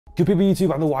Good people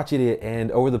YouTube, I'm the Watch Idiot,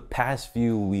 and over the past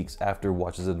few weeks after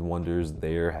Watches and Wonders,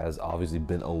 there has obviously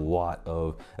been a lot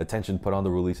of attention put on the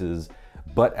releases,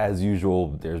 but as usual,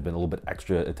 there's been a little bit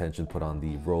extra attention put on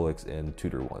the Rolex and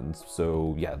Tudor ones.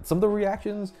 So yeah, some of the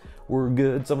reactions were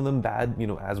good, some of them bad,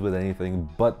 as with anything,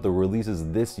 but the releases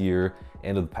this year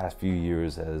and of the past few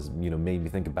years has, made me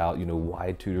think about,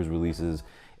 why Tudor's releases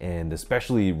and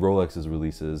especially Rolex's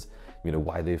releases,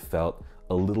 why they felt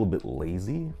a little bit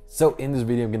lazy. So in this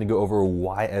video, I'm gonna go over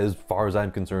why, as far as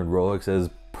I'm concerned, Rolex has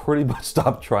pretty much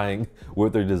stopped trying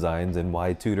with their designs and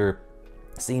why Tudor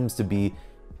seems to be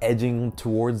edging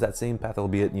towards that same path,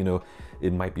 albeit,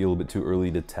 it might be a little bit too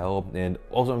early to tell. And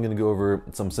also I'm gonna go over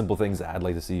some simple things that I'd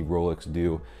like to see Rolex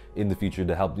do in the future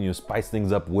to help, spice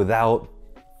things up without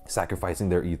sacrificing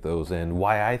their ethos, and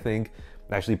why I think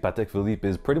actually Patek Philippe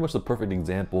is pretty much the perfect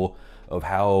example of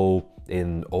how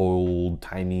an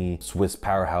old-timey Swiss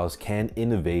powerhouse can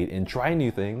innovate and try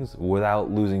new things without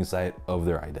losing sight of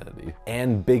their identity.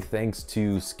 And big thanks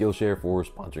to Skillshare for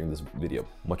sponsoring this video.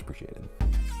 Much appreciated.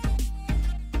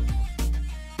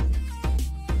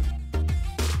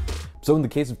 So in the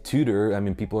case of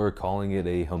Tudor, people are calling it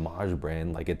a homage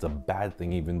brand like it's a bad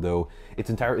thing, even though its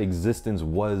entire existence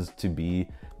was to be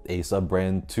a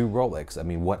sub-brand to Rolex.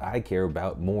 What I care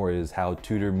about more is how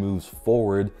Tudor moves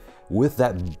forward with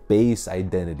that base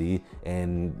identity,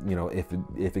 and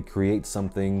if it creates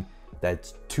something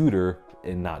that's Tudor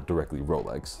and not directly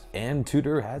Rolex. And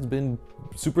Tudor has been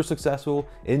super successful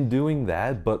in doing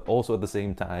that, but also at the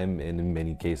same time, and in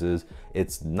many cases,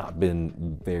 it's not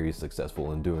been very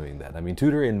successful in doing that.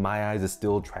 Tudor, in my eyes, is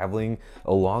still traveling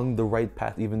along the right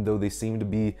path, even though they seem to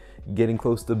be getting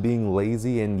close to being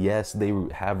lazy. And yes, they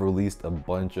have released a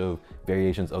bunch of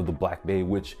variations of the Black Bay,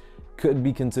 which could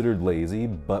be considered lazy,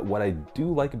 but what I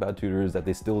do like about Tudor is that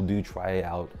they still do try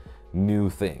out new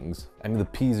things. The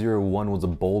P01 was a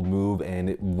bold move, and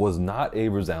it was not a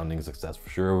resounding success for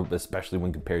sure, especially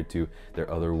when compared to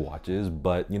their other watches.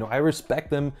 But I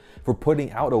respect them for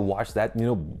putting out a watch that,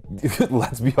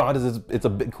 let's be honest, it's a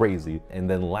bit crazy. And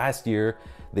then last year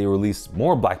they released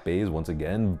more Black Bays once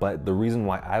again, but the reason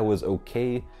why I was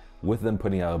okay with them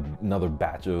putting out another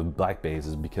batch of Black Bays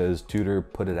is because Tudor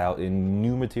put it out in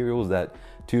new materials that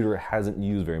Tudor hasn't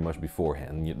used very much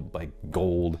beforehand, like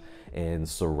gold and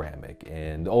ceramic,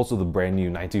 and also the brand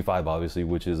new 925, obviously,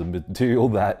 which is a material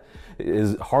that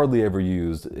is hardly ever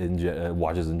used in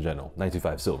watches in general.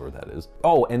 925 silver, that is.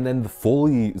 Oh, and then the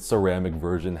fully ceramic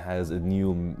version has a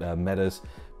new Metis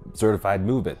certified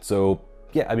movement. So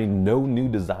yeah, no new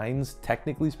designs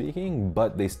technically speaking,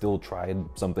 but they still tried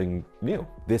something new.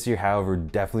 This year, however,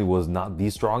 definitely was not the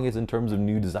strongest in terms of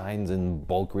new designs and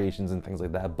bulk creations and things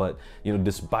like that. But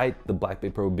despite the Black Bay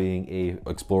Pro being a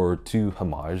Explorer 2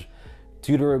 homage,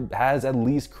 Tudor has at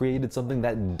least created something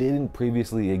that didn't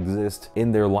previously exist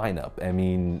in their lineup.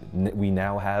 We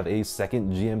now have a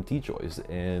second GMT choice,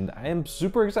 and I am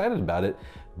super excited about it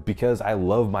because I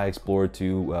love my Explorer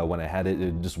 2. When I had it,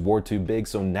 it just wore too big,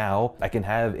 so now I can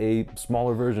have a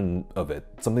smaller version of it,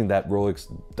 something that Rolex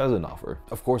doesn't offer.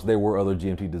 Of course, there were other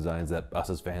GMT designs that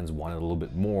us as fans wanted a little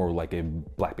bit more, like a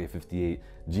Black Bay 58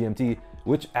 GMT,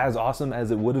 which, as awesome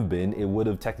as it would have been, it would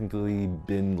have technically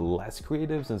been less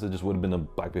creative, since it just would have been a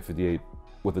Black Bay 58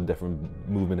 with a different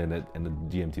movement in it and a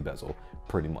GMT bezel,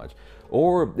 pretty much.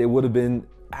 Or it would have been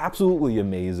absolutely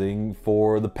amazing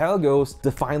for the Pelagos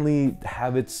to finally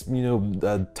have its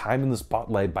time in the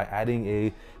spotlight by adding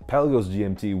a Pelagos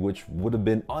GMT, which would have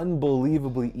been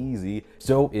unbelievably easy.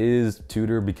 So is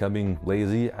Tudor becoming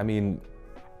lazy?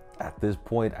 At this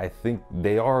point, I think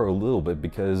they are a little bit,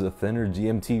 because a thinner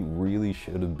GMT really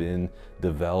should have been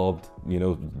developed,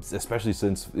 especially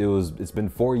since it's been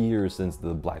 4 years since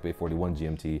the Black Bay 41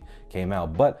 GMT came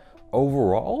out. But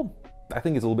overall, I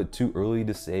think it's a little bit too early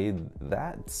to say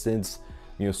that, since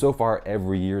so far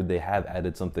every year they have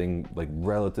added something like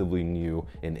relatively new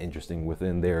and interesting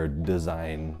within their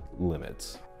design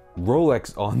limits.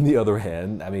 Rolex, on the other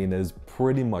hand, has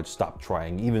pretty much stopped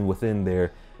trying, even within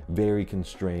their very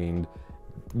constrained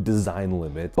design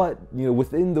limit. But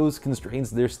within those constraints,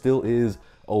 there still is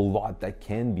a lot that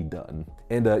can be done.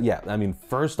 And yeah,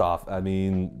 first off,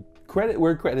 credit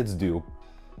where credit's due.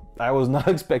 I was not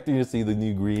expecting to see the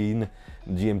new green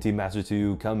GMT Master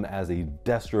II come as a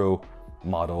destro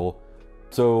model.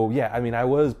 So yeah, I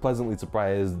was pleasantly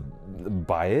surprised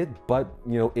by it, but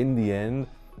in the end,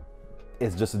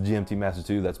 it's just a GMT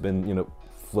Master II that's been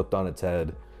flipped on its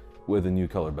head with a new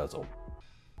color bezel.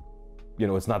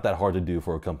 It's not that hard to do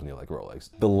for a company like Rolex.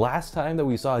 The last time that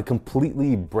we saw a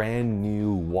completely brand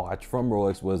new watch from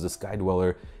Rolex was the Sky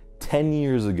Dweller 10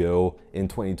 years ago in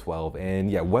 2012. And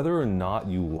yeah, whether or not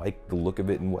you like the look of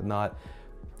it and whatnot,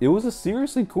 it was a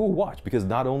seriously cool watch because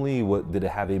not only did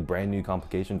it have a brand new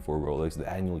complication for Rolex, the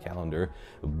annual calendar,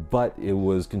 but it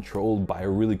was controlled by a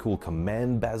really cool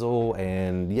command bezel.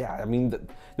 And yeah, I mean,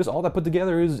 just all that put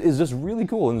together is just really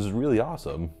cool and is really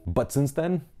awesome. But since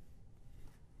then,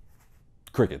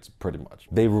 crickets, pretty much.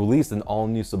 They released an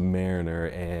all-new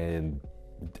Submariner, and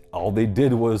all they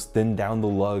did was thin down the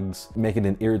lugs, making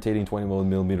an irritating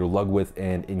 21mm lug width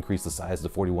and increase the size to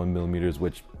 41mm,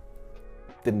 which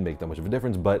didn't make that much of a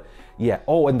difference. But yeah,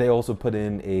 oh, and they also put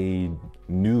in a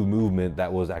new movement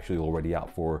that was actually already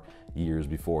out for years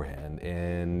beforehand.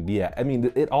 And yeah, I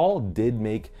mean, it all did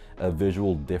make a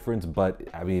visual difference, but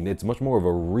I mean, it's much more of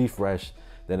a refresh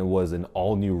than it was an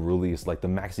all-new release like the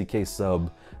Maxi Case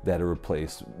sub that it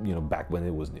replaced, you know, back when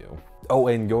it was new. Oh,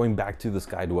 and going back to the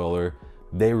Skydweller,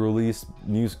 they released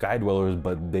new Skydwellers,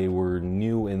 but they were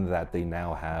new in that they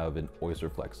now have an Oyster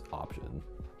Flex option,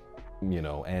 you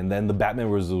know. And then the Batman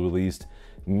was released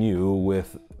new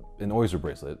with an Oyster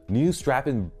bracelet. New strap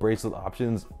and bracelet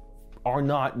options are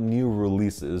not new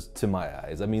releases to my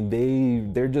eyes. I mean,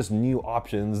 they're just new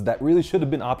options that really should have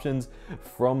been options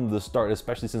from the start,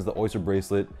 especially since the Oyster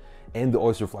bracelet and the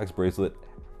Oyster Flex bracelet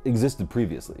existed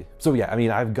previously. So yeah, I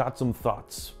mean, I've got some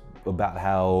thoughts about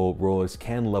how Rolex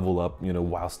can level up, you know,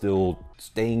 while still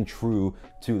staying true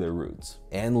to their roots.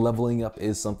 And leveling up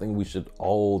is something we should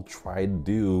all try to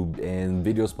do, and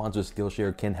video sponsor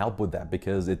Skillshare can help with that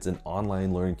because it's an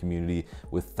online learning community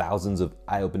with thousands of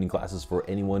eye-opening classes for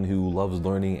anyone who loves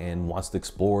learning and wants to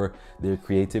explore their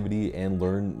creativity and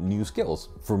learn new skills.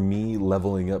 For me,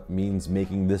 leveling up means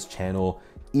making this channel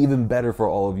even better for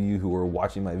all of you who are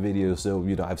watching my videos. So,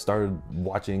 you know, I've started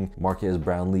watching Marquez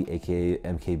Brownlee, aka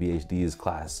MKBHD's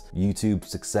class, YouTube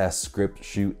Success Script,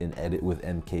 Shoot, and Edit with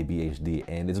MKBHD.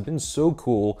 And it's been so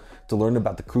cool to learn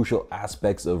about the crucial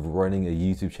aspects of running a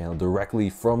YouTube channel directly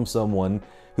from someone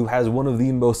who has one of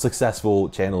the most successful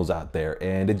channels out there.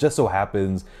 And it just so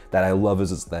happens that I love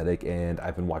his aesthetic, and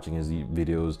I've been watching his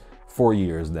videos for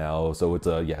years now, so it's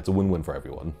a win-win for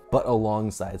everyone. But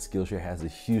alongside, Skillshare has a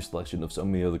huge selection of so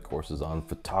many other courses on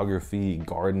photography,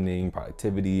 gardening,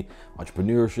 productivity,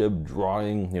 entrepreneurship,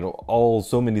 drawing, you know,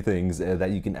 so many things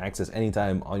that you can access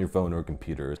anytime on your phone or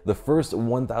computer. The first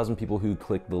 1,000 people who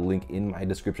click the link in my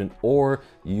description or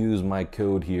use my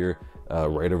code here,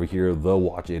 right over here, the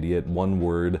Watch Idiot, one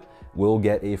word, will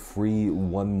get a free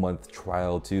 1-month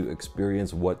trial to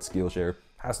experience what Skillshare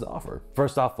has to offer.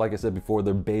 First off, like I said before,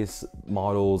 their base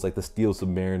models like the Steel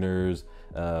Submariners,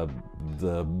 the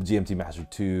GMT Master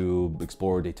II,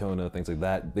 Explorer, Daytona, things like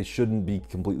that, they shouldn't be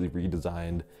completely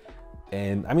redesigned.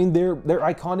 And I mean, they're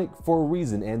iconic for a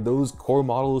reason, and those core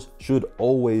models should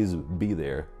always be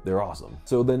there. They're awesome.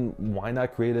 So then why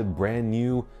not create a brand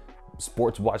new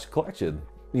sports watch collection?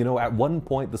 You know, at one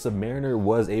point, the Submariner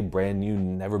was a brand new,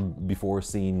 never before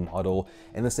seen model.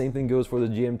 And the same thing goes for the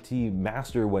GMT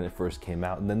Master when it first came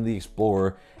out, and then the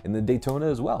Explorer and the Daytona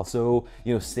as well. So,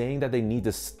 you know, saying that they need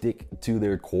to stick to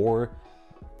their core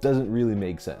doesn't really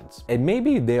make sense. And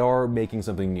maybe they are making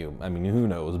something new. I mean, who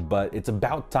knows? But it's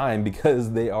about time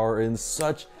because they are in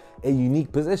such a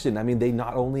unique position. I mean, they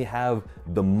not only have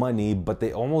the money, but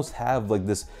they almost have like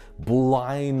this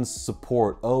blind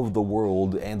support of the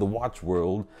world and the watch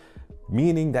world,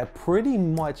 meaning that pretty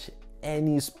much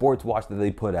any sports watch that they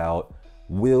put out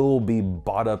will be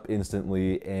bought up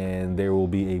instantly, and there will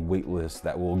be a wait list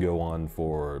that will go on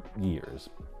for years.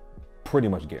 Pretty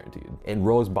much guaranteed. And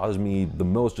Rolex bothers me the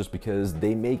most just because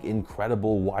they make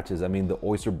incredible watches. I mean, the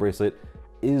Oyster bracelet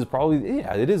is probably,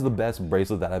 yeah, it is the best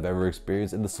bracelet that I've ever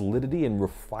experienced, and the solidity and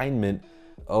refinement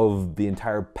of the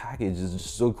entire package is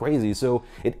just so crazy. So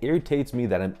it irritates me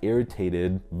that I'm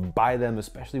irritated by them,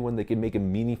 especially when they can make a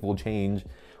meaningful change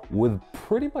with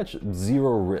pretty much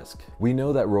zero risk. We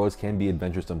know that Rolex can be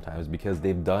adventurous sometimes because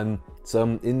they've done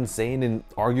some insane and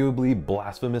arguably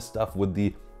blasphemous stuff with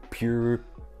the pure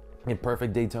and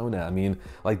perfect Daytona. I mean,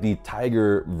 like the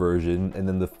Tiger version and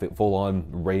then the full-on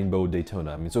rainbow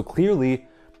Daytona. I mean, so clearly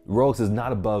Rolex is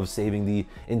not above saving the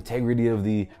integrity of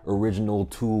the original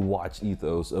tool watch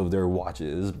ethos of their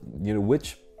watches, you know,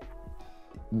 which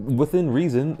within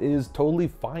reason is totally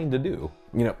fine to do.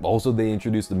 You know, also they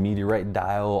introduced the meteorite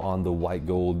dial on the white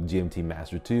gold GMT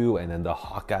Master II, and then the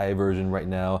Hawkeye version right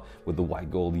now with the white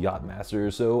gold Yacht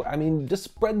Master. So, I mean, just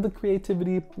spread the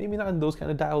creativity, maybe not in those kind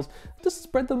of dials, just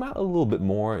spread them out a little bit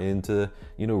more into,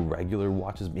 you know, regular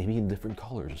watches, maybe in different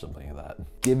colors or something like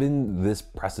that. Given this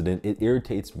precedent, it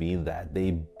irritates me that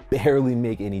they barely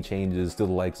make any changes to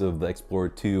the likes of the Explorer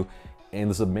 2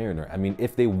 and the Submariner. I mean,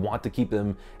 if they want to keep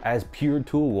them as pure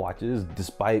tool watches,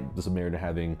 despite the Submariner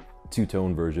having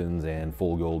two-tone versions and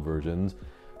full gold versions,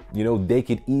 you know, they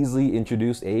could easily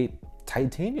introduce a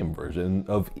titanium version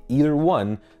of either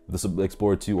one, the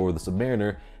Explorer 2 or the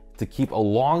Submariner, to keep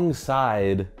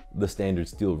alongside the standard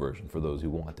steel version for those who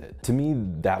want it. To me,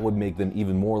 that would make them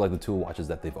even more like the tool watches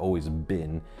that they've always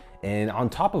been. And on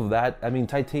top of that, I mean,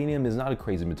 titanium is not a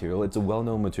crazy material. It's a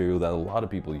well-known material that a lot of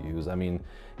people use. I mean,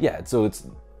 yeah, so it's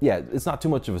not too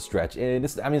much of a stretch. And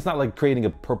it's not like creating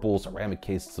a purple ceramic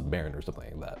case Submariner or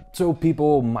something like that. So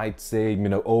people might say, you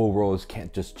know, oh, Rolex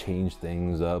can't just change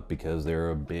things up because they're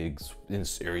a big and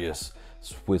serious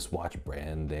Swiss watch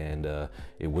brand, and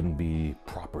it wouldn't be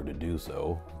proper to do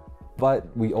so.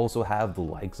 But we also have the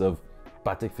likes of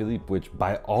Patek Philippe, which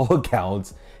by all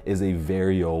accounts is a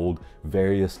very old,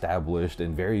 very established,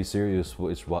 and very serious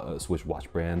Swiss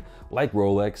watch brand like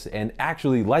Rolex. And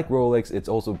actually, like Rolex, it's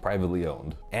also privately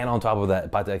owned. And on top of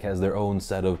that, Patek has their own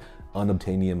set of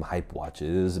unobtainium hype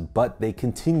watches, but they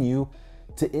continue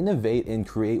to innovate and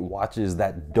create watches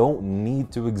that don't need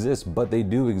to exist, but they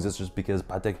do exist just because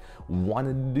Patek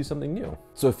wanted to do something new.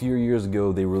 So a few years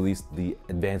ago, they released the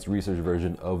advanced research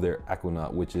version of their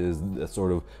Aquanaut, which is a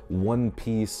sort of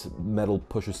one-piece metal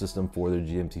pusher system for their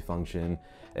GMT function.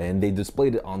 And they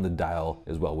displayed it on the dial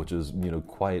as well, which is, you know,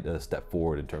 quite a step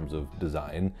forward in terms of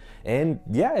design. And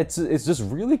yeah, it's just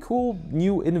really cool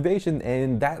new innovation,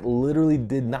 and that literally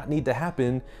did not need to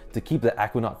happen to keep the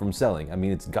Aquanaut from selling. I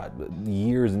mean, it's got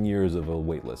years and years of a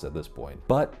wait list at this point,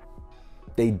 but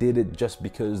they did it just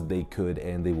because they could,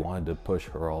 and they wanted to push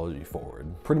horology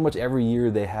forward. Pretty much every year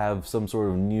they have some sort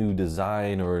of new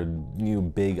design or new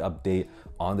big update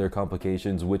on their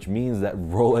complications, which means that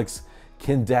Rolex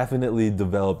can definitely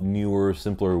develop newer,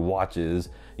 simpler watches,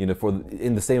 you know,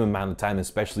 in the same amount of time,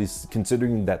 especially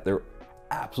considering that they're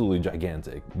absolutely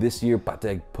gigantic. This year,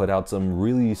 Patek put out some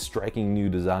really striking new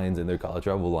designs in their Color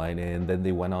Travel line, and then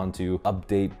they went on to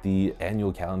update the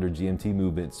annual calendar GMT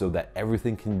movement so that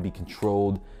everything can be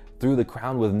controlled through the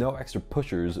crown with no extra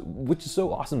pushers, which is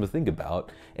so awesome to think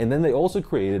about. And then they also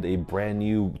created a brand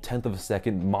new 1/10 of a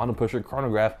second monopusher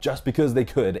chronograph just because they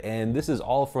could. And this is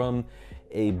all from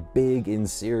a big and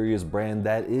serious brand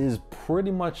that is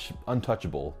pretty much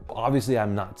untouchable. Obviously,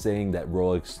 I'm not saying that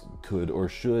Rolex could or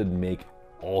should make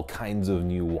all kinds of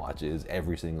new watches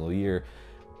every single year,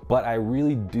 but I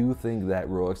really do think that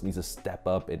Rolex needs to step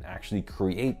up and actually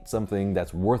create something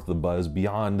that's worth the buzz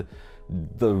beyond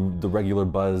the regular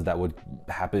buzz that would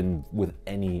happen with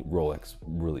any Rolex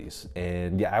release.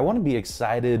 And yeah, I want to be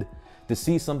excited to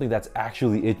see something that's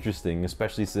actually interesting,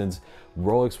 especially since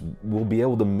Rolex will be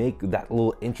able to make that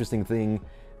little interesting thing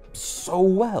so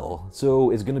well.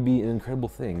 So it's going to be an incredible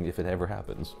thing if it ever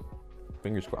happens.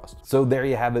 Fingers crossed. So there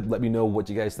you have it. Let me know what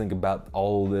you guys think about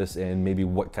all of this, and maybe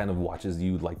what kind of watches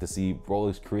you'd like to see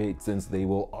Rolex create, since they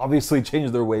will obviously change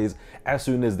their ways as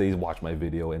soon as they watch my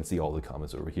video and see all the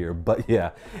comments over here. But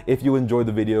yeah, if you enjoyed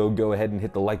the video, go ahead and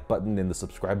hit the like button and the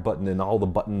subscribe button and all the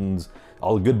buttons,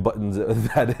 all the good buttons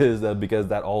that is, because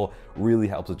that all really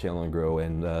helps the channel grow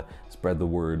and spread the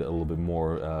word a little bit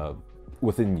more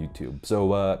within YouTube.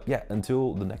 So yeah,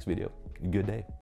 until the next video, good day.